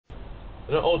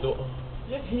They're not old.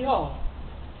 Yes, he are.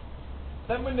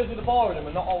 Them windows with the bar in them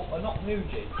are not old, are not new,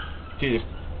 G. Gee.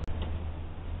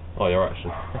 Oh, you're right,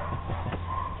 actually.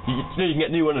 You can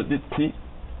get new windows.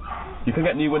 You can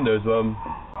get new windows.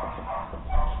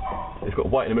 It's got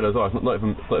white in the middle as well. It's not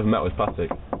even metal. It's plastic.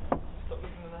 Stop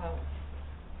looking in the house.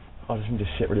 I just need to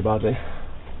shit really badly.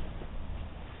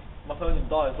 My phone didn't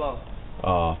die as well.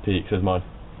 Ah, peak. Says mine.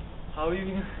 How are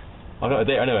you? I got a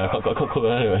date anyway. I can't call it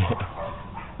anyway.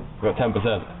 I got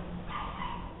 10%.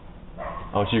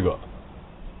 How much you got?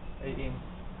 18.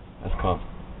 That's calm.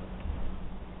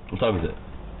 What time is it?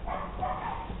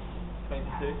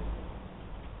 22.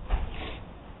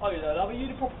 Oh, yeah, are you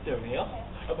the property owner here?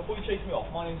 Before you chase me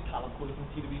off, my name's Cal, I'm calling from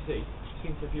TWC. Just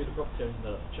keen to view the property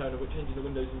owner, showing which changing the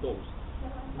windows and doors.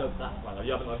 No, that's fine.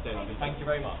 You have a nice day, lovely. Thank you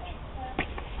very much.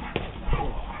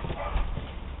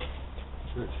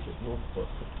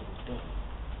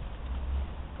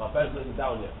 My bed's not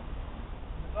down yet.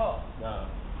 Oh. No.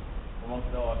 I want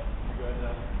to know if you go in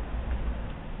there.